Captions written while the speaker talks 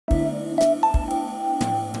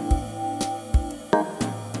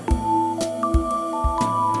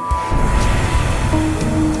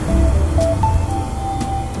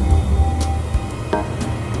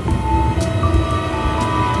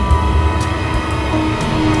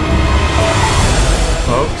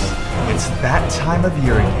It's that time of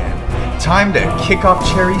year again. Time to kick off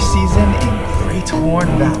cherry season in Great Horn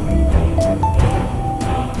Valley.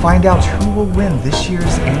 Find out who will win this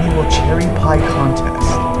year's annual cherry pie contest.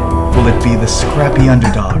 Will it be the scrappy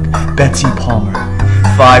underdog, Betsy Palmer,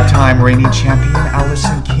 five-time reigning champion,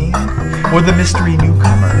 Allison King, or the mystery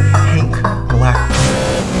newcomer, Hank Blackburn?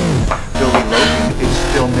 Billy Logan is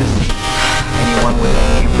still missing. Anyone with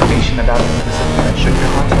any information about his disappearance should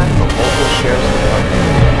contact the local sheriff's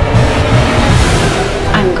department.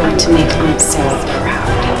 I'm going to make Aunt Sarah proud.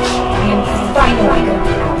 I am finally going to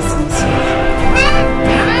be Allison's hero.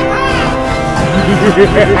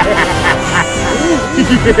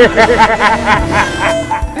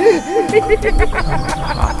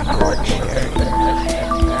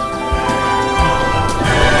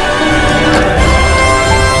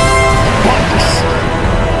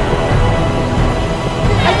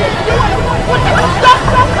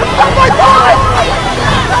 Stop my God!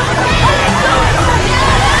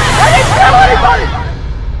 I didn't kill anybody!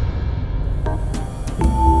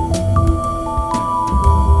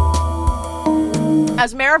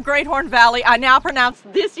 As mayor of Great Horn Valley, I now pronounce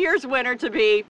this year's winner to be